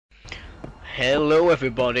Hello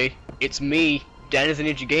everybody, it's me, Danny the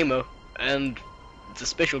Ninja Gamer, and it's a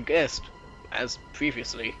special guest, as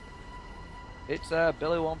previously. It's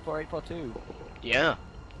Billy14842. Yeah,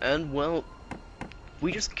 and well,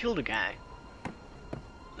 we just killed a guy.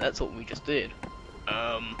 That's what we just did.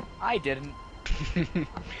 I didn't.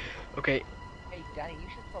 Okay. Hey Danny, you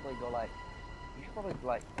should probably go go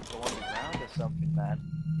underground or something, man.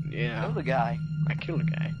 Yeah. Kill the guy. I killed a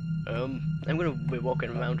guy. I'm gonna be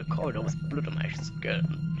walking around a corridor with blood on my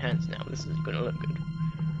hands now. This is gonna look good.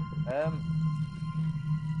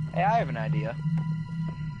 Hey, I have an idea.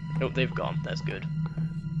 Oh, they've gone. That's good.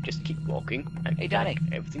 Just keep walking. Hey, Danny.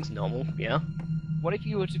 Everything's normal. Yeah. What if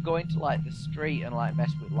you were to go into like the street and like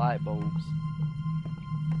mess with light bulbs?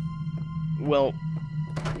 Well,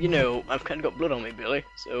 you know, I've kind of got blood on me, Billy.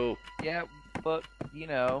 So. Yeah, but you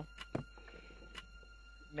know,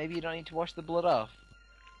 maybe you don't need to wash the blood off.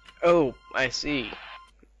 Oh, I see.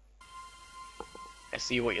 I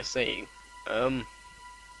see what you're saying.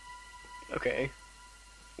 Okay.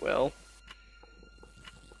 Well,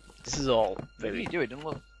 this is all very... Maybe you do it, don't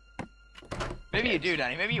look. Maybe you do,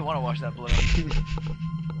 Danny. Maybe you want to wash that blood off.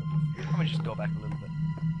 I'm gonna just go back a little bit.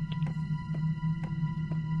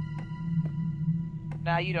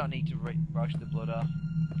 Nah, you don't need to wash the blood off.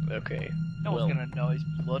 Okay. No one's gonna know it's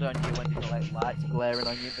blood on you when the like, lights glaring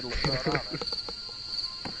on you in the middle of the road, aren't they?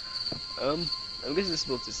 I guess this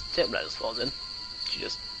was this stepladder's fault then. She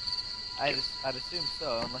just... I'd assume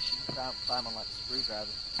so, unless you can climb on like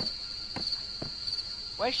screwdrivers.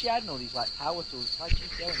 Where's she hiding all these like power tools? Why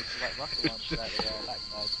keep going if she like rocket launches out the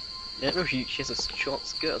backside? Yeah, no, she has a short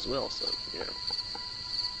skirt as well, so, you know.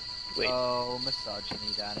 Wait. Oh,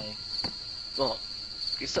 misogyny, Danny. Well,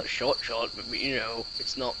 it's not short, but, you know,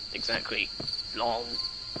 it's not exactly long.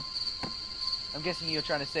 I'm guessing you're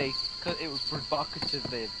trying to say, cause it was provocative.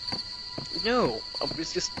 No,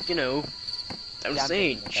 it's just, you know, I'm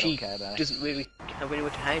saying she care, doesn't really have anywhere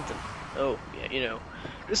to hide them. Oh, yeah, you know,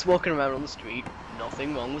 just walking around on the street,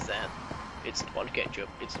 nothing wrong with that. It's tomato ketchup,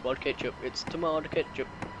 it's tomato ketchup, it's tomato ketchup,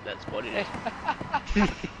 that's what it is.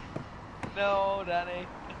 No, Danny.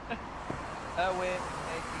 We're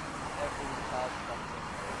making everyone's house something.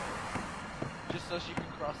 Just so she can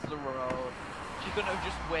cross the road. She couldn't have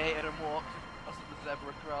just waited and walked across the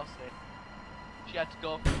zebra crossing. She had to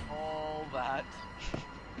go through all that.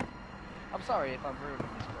 I'm sorry if I'm ruining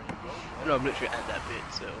this for you. No, I'm literally at that bit,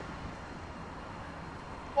 so...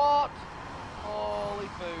 What? Holy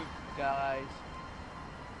food, guys.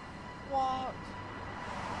 What?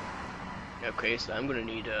 Okay, so I'm gonna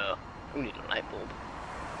need a light bulb.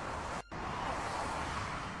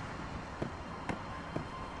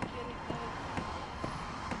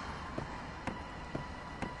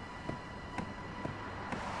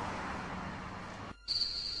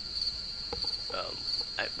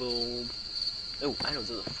 Light bulb. Oh, I know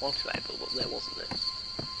there's a faulty light bulb up there, wasn't there?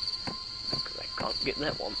 Because I can't get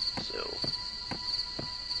that one, so...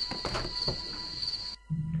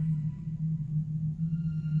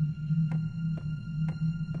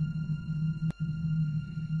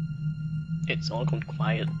 It's all gone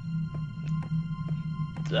quiet.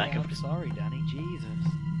 I'm sorry, Danny. Jesus.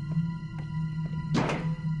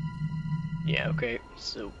 Yeah, okay,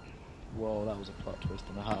 so... Whoa, that was a plot twist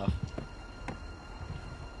and a half.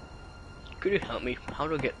 Could you help me? How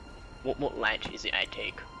do I get... What light is it I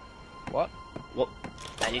take? What?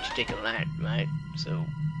 I need to take a light, right? So,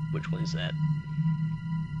 which one is that?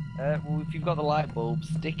 Well, if you've got the light bulb,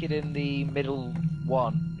 stick it in the middle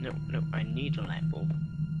one. No, I need a light bulb.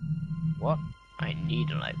 What? I need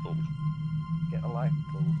a light bulb. Get a light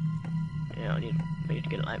bulb. Yeah, I need to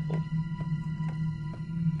get a light bulb.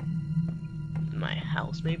 My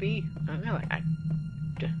house, maybe? I don't know,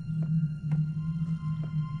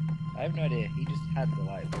 I have no idea. He just had the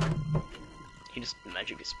light bulb. He just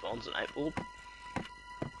magically spawns a light bulb.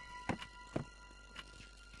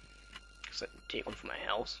 Guess I can take one from my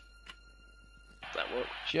house. Does that work?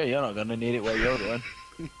 Sure, you're not gonna need it where you're going.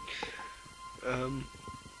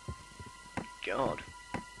 God.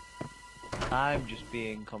 I'm just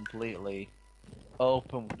being completely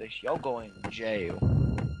open with this. You're going to jail.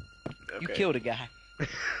 Okay. You killed a guy.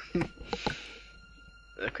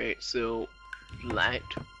 Okay, so light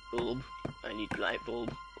bulb. I need light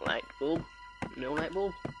bulb. Light bulb. No light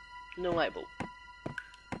bulb. No light bulb.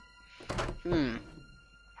 Could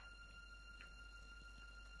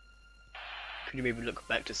you maybe look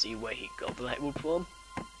back to see where he got the light bulb from?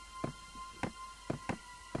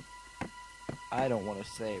 I don't want to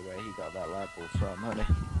say where he got that light bulb from, honey.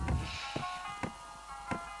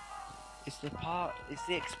 It's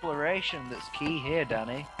the exploration that's key here,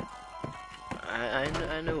 Danny.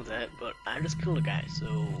 I know that, but I just killed a guy,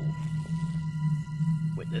 so...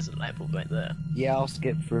 Wait, there's a light bulb right there. Yeah, I'll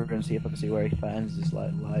skip through and see if I can see where he finds this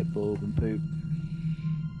like light bulb and poop.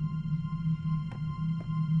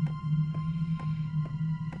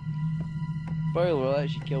 Spoiler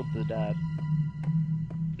alert, she killed the dad.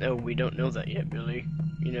 No, we don't know that yet, really.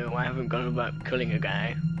 You know, I haven't gone about killing a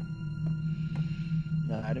guy.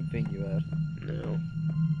 No, I didn't think you had. No.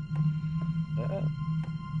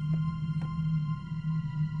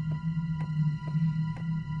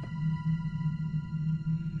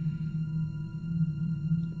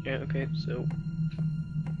 Yeah, okay, so...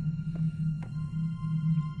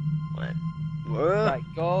 What? Whoa! Right,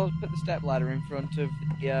 go put the step ladder in front of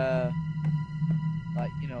the, like,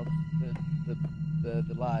 you know,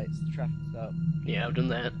 the lights, the traffic stop. Yeah, I've done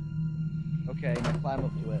that. Okay, now climb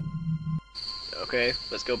up to it. Okay,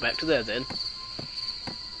 let's go back to there then.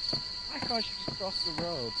 Why can't you just cross the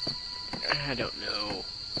road? I don't know.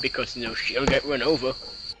 Because, you know, she'll get run over. Use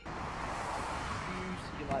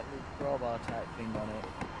your, like, little crowbar type thing on it.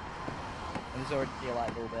 And there's already a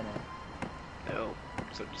light bulb in it. No,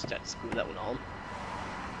 so just have to screw that one on.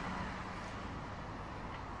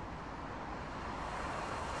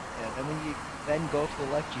 Yeah, then when you then go to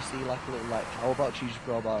the left, you see like a little like power box. You just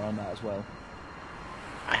crowbar on that as well.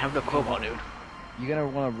 I have no crowbar, dude. You're gonna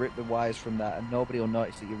want to rip the wires from that, and nobody will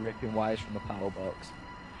notice that you're ripping wires from the power box.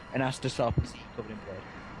 And ask to stop and see you covered in blood.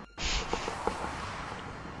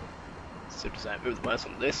 So does that move the wires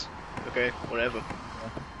from this? Okay, whatever.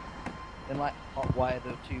 Yeah. Then like hot wire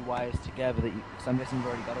the two wires together that you. Cause I'm guessing you've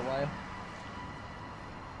already got a wire.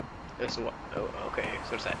 So what? Oh, okay.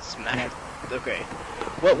 So does that smash? Okay.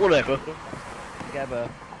 Well, whatever. Put them together,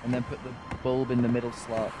 and then put the bulb in the middle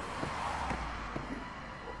slot.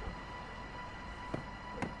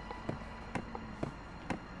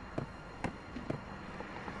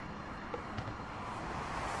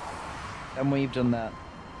 And when you've done that,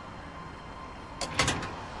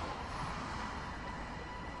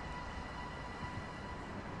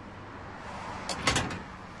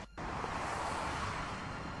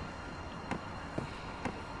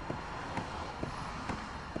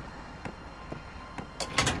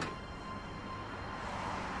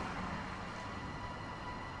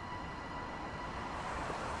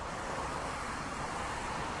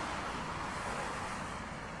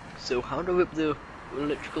 So how do I rip the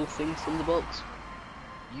electrical things from the box?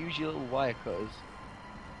 use your little wire cutters.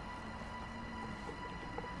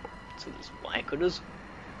 So there's wire cutters?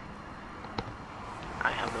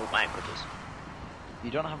 I have no wire cutters.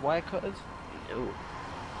 You don't have wire cutters? No.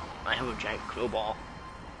 I have a giant crowbar.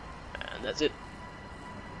 And that's it.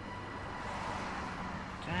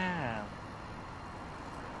 Damn.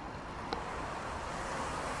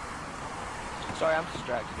 Sorry, I'm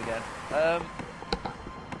distracted again.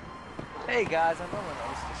 Hey guys, I know when I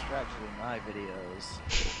was distracted in my videos.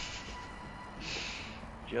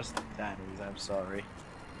 Just Danny's, I'm sorry.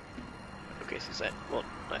 Okay, so is that what?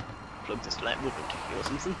 Like, plug this light bulb into here or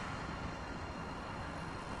something?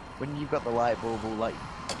 When you've got the light bulb all like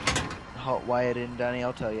hot wired in, Danny,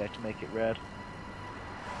 I'll tell you how to make it red.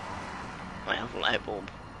 I have a light bulb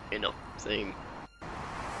in a thing.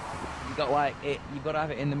 You got like it. You've got to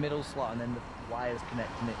have it in the middle slot, and then the wires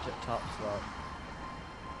connecting it to the top slot.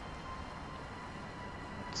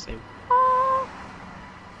 So,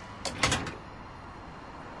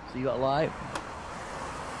 So you got light,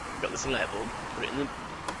 got this light bulb, put it in the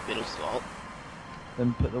middle slot.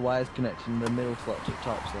 then put the wires connecting the middle slot to the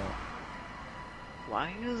top slot.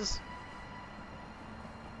 Wires?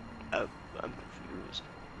 Oh, I'm confused.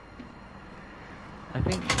 I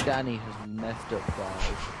think Danny has messed up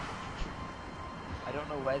wires. I don't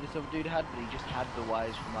know where this other dude had, but he just had the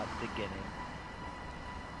wires from like the beginning.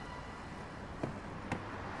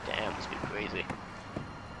 Damn, this be crazy.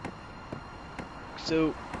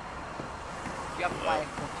 So, You have wire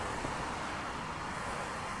cutters.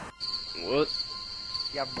 what?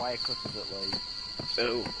 You have wire cutters at least.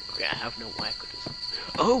 Oh, okay, I have no wire cutters.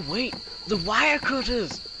 Oh, wait! The wire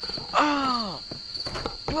cutters! Oh!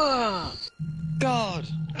 Ah! God!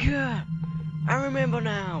 Yeah! I remember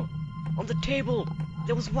now! On the table,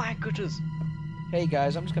 there was wire cutters! Hey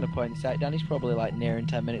guys, I'm just gonna point this out. Danny's probably like nearing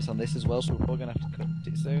 10 minutes on this as well, so we're probably gonna have to cut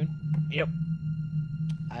it soon. Yep.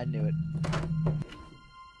 I knew it.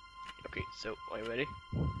 Okay, so, are you ready?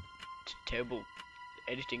 Terrible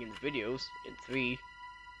editing in the videos in 3,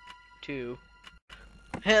 2...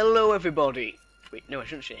 Hello, everybody! Wait, no, I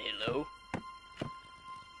shouldn't say hello.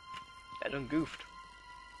 I done goofed.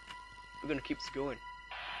 We're gonna keep this going.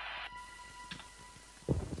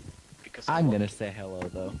 Because I'm gonna say hello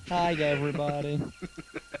though. Hi everybody.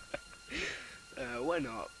 why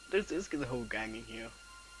not? Let's get the whole gang in here.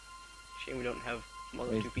 Shame we don't have More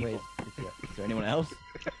than 2 people. Is there anyone else?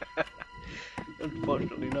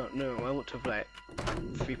 Unfortunately not, no. I want to have like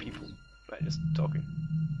 3 people. Right, just talking.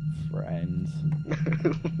 Friends.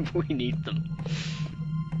 We need them.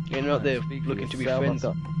 You're not there Speak for looking to be yourself, friends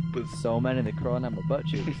I've got with... so many they're crawling at my butt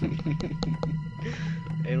cheeks.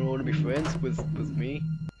 Anyone want to be friends with me?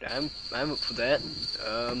 I'm up for that.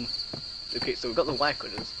 Okay, so we've got the wire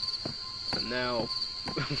cutters. And now...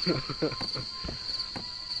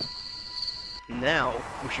 now,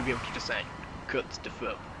 we should be able to decide. Cut stuff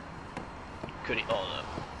up. Cut it all up.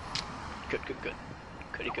 Cut. Cut it.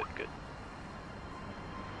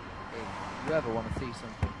 If you ever want to see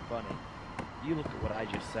something funny, you look at what I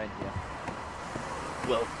just sent you.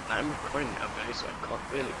 Well, I'm recording now, guys, so I can't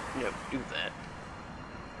really, do that.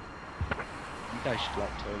 You guys should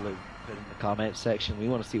totally put in the comment section. We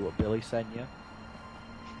want to see what Billy sent you.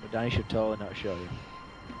 But Danny should totally not show you.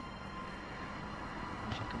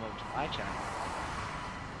 You should come over to my channel.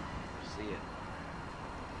 See it.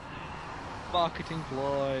 Marketing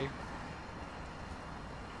ploy.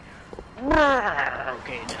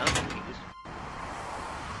 Okay, now please.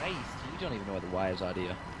 Christ, you don't even know where the wires are, do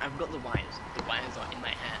you? I've got the wires. The wires are in my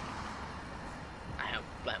hand. I have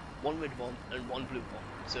one red one and one blue one.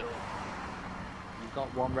 So You've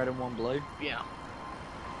got one red and one blue? yeah.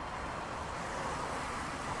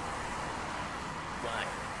 Why?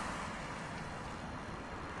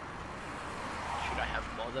 Should I have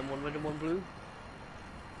more than one red and one blue?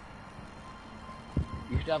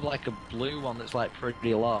 You should have like a blue one that's like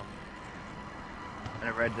pretty long. And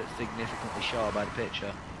a red that's significantly short by the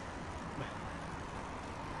picture.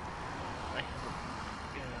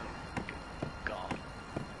 God.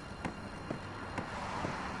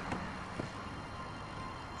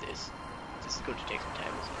 This is going to take some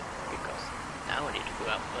time, isn't it? Because now I need to go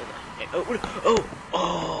out further.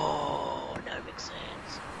 Oh, now it makes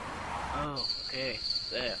sense. Oh, okay,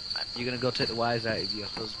 there. You're gonna go take the wires out of your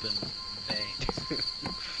husband's veins.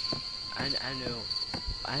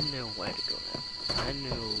 I know where to go now.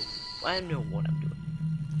 I know what I'm doing.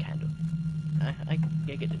 Kind of. I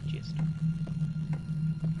get the gist.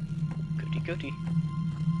 Goody.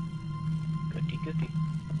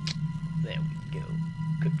 There we go.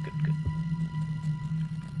 Good.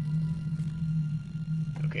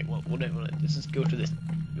 Okay, well, whatever. Let's just go to this.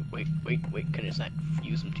 Wait. Can I just like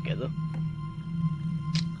fuse them together?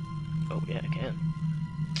 Oh yeah, I can.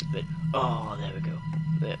 But there we go.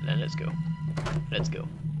 There, now let's go.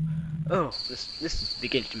 Oh, this is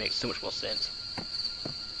beginning to make so much more sense.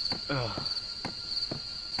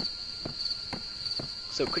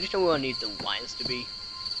 So could you tell me where I need the wires to be?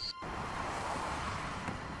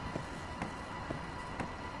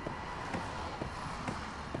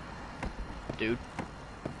 Dude.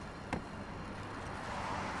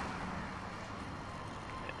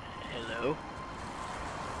 Hello?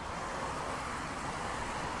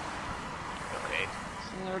 Okay.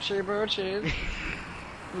 Snoochie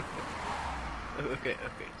Okay,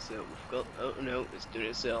 so we've got, oh no, it's doing it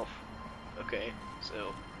itself. Okay,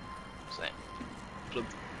 so, what's that? Plug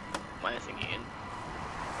my thingy in.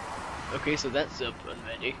 Okay, so that's up and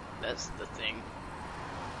ready. That's the thing.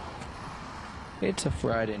 It's a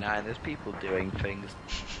Friday night, there's people doing things.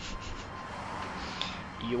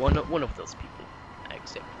 You are not one of those people. I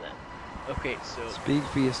accept that. Okay, so... Speak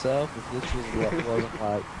for yourself. If this was what wasn't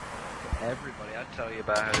like for everybody, I'd tell you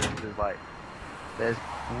about how there's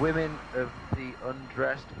women of the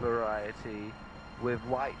undressed variety with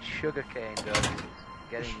white sugarcane dust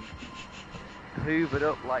getting hoovered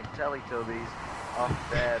up like Teletubbies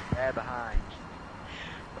off their behinds.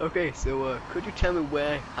 Okay, so could you tell me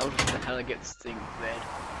how the hell I get this thing red?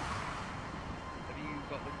 Have you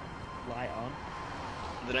got the light on?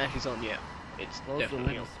 The knife is on, yeah. It's Close the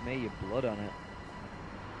definitely lid on. and smear your blood on it.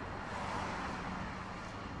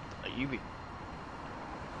 Are you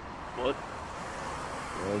What?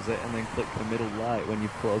 Close it and then click the middle light when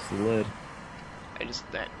you've closed the lid. I just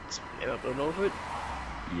smear my blood over it?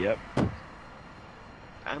 Yep.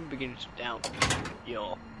 I'm beginning to doubt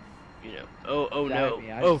your, oh Doubt no,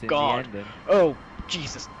 me, I've oh seen the god, ending. oh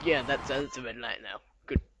Jesus, yeah, that's a red light now.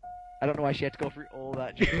 Good. I don't know why she had to go through all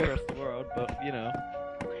that just across the world, but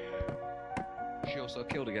she also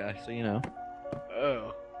killed a guy, so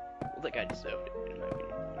Oh, well that guy deserved it, in my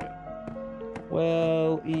opinion.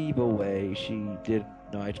 Well, either way, she didn't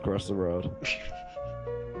know how to cross the road.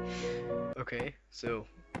 Okay, so,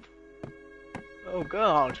 oh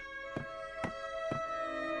god.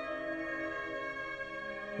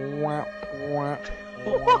 What?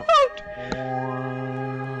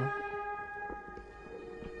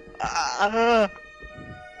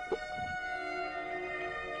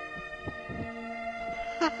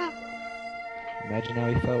 Imagine how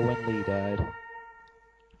he felt when Lee died.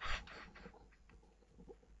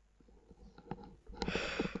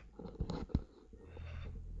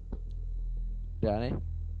 Danny?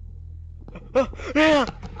 He's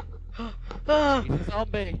a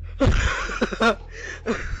zombie!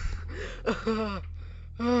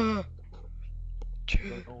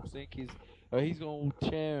 He's gonna sink his... he's gonna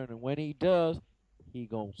Sharon, and when he does, he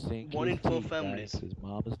gonna sink One his in 4 teeth families. into his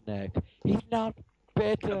mama's neck. He's not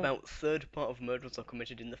better! About third part of murders are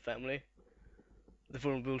committed in the family. The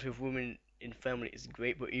vulnerability of women in family is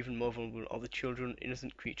great, but even more vulnerable are the children,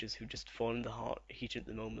 innocent creatures who just fall in the heat at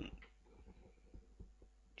the moment.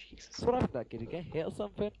 Jesus. So what happened to that kid? Did he get hit or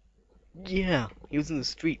something? Yeah, he was in the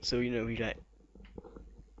street, so you know he like.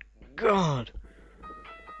 God.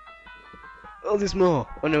 Oh, there's more.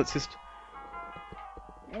 Oh no, it's just.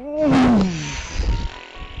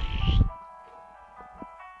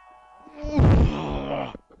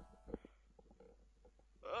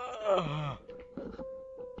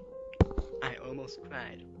 I almost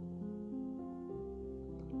cried.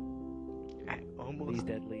 I almost. Lee's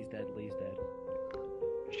dead, Lee's dead, Lee's dead.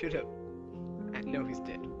 Shut up. I know he's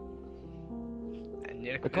dead. I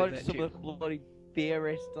never could According have to that some of the bloody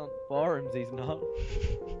theorists on forums, he's not.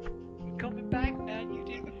 He's coming back, man. You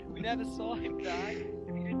didn't. We never saw him die.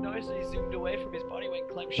 If you didn't notice that he zoomed away from his body when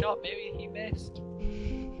Clem shot, maybe he missed.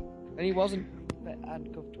 And he wasn't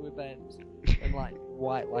handcuffed to a bench and like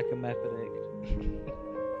white like a meth addict.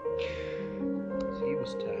 He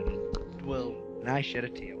was turning. Well, And I shed a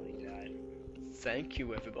tear when he died. thank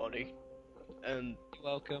you, everybody. And You're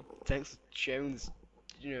welcome. thanks for sharing this.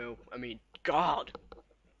 You know, I mean, God.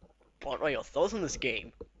 What are your thoughts on this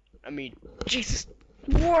game? I mean, Jesus.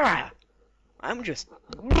 Wah! I'm just.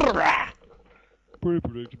 Wah! Pretty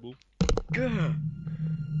predictable. Gah.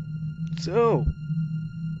 So,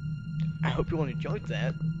 I hope you all enjoyed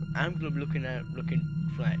that. I'm gonna be looking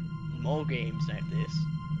for like more games like this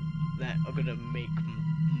that are gonna make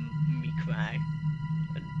me cry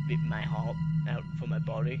and rip my heart out from my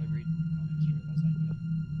body.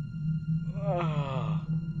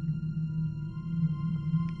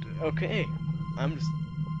 Okay, I'm just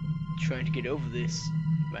trying to get over this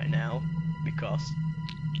right now because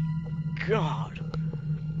God.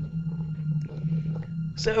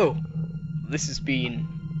 So, this has been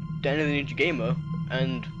Danny the Ninja Gamer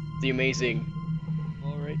and the amazing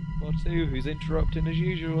Alright, Batu, who's interrupting as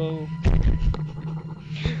usual.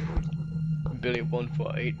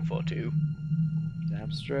 Billy14842.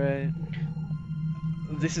 Damn straight.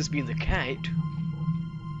 This has been the Kite,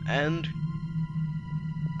 and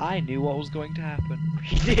I knew what was going to happen.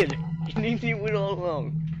 he did. He knew it all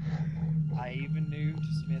along. I even knew to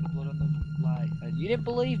smear the blood on the light. And you didn't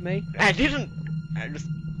believe me. I didn't. I just.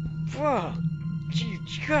 Whoa. Gee,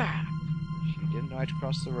 God. She didn't know how to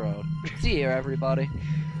cross the road. See you, everybody.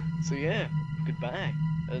 So yeah, goodbye,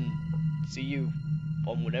 and see you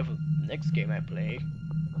on whatever next game I play.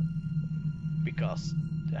 Because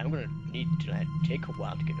I'm gonna need to like, take a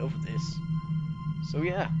while to get over this. So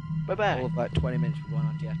yeah, bye bye. All about 20 minutes for one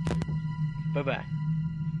on the Bye bye.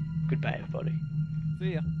 Goodbye, everybody.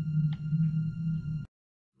 See ya.